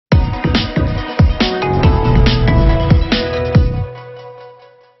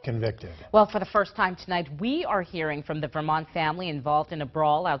convicted. Well, for the first time tonight, we are hearing from the Vermont family involved in a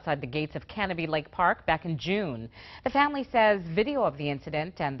brawl outside the gates of Canobie Lake Park back in June. The family says video of the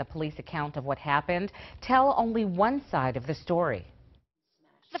incident and the police account of what happened tell only one side of the story.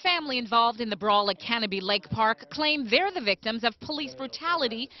 The family involved in the brawl at Canobie Lake Park claim they're the victims of police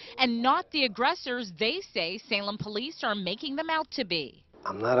brutality and not the aggressors they say Salem police are making them out to be.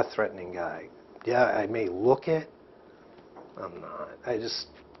 I'm not a threatening guy. Yeah, I may look it. I'm not.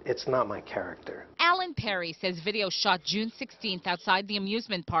 It's not my character. Alan Perry says video shot June 16th outside the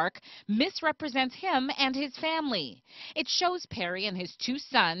amusement park misrepresents him and his family. It shows Perry and his two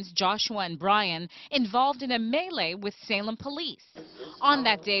sons, Joshua and Brian, involved in a melee with Salem police. On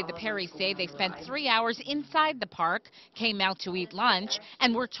that day, the Perrys say they spent 3 hours inside the park, came out to eat lunch,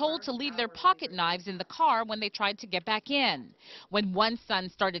 and were told to leave their pocket knives in the car when they tried to get back in. When one son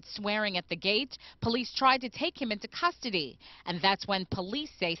started swearing at the gate, police tried to take him into custody, and that's when police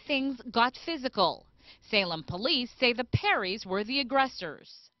say things got physical. Salem police say the Perrys were the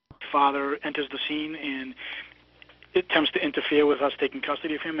aggressors. Father enters the scene and attempts to interfere with us taking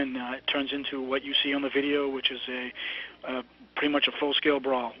custody of him, and it turns into what you see on the video, which is pretty much a full-scale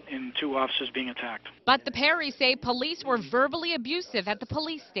brawl and two officers being attacked. But the Perrys say police were verbally abusive at the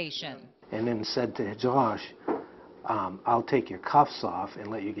police station. And then said to Josh, I'll take your cuffs off and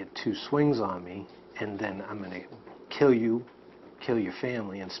let you get 2 swings on me, and then I'm going to kill you, kill your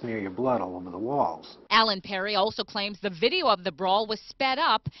family, and smear your blood all over the walls. Alan Perry also claims the video of the brawl was sped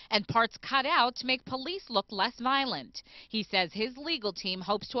up and parts cut out to make police look less violent. He says his legal team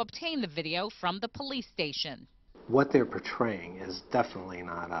hopes to obtain the video from the police station. What they're portraying is definitely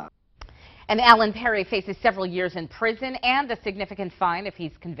not us. And Alan Perry faces several years in prison and a significant fine if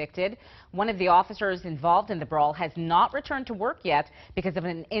he's convicted. One of the officers involved in the brawl has not returned to work yet because of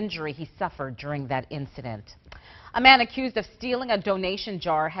an injury he suffered during that incident. A man accused of stealing a donation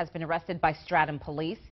jar has been arrested by Stratham police.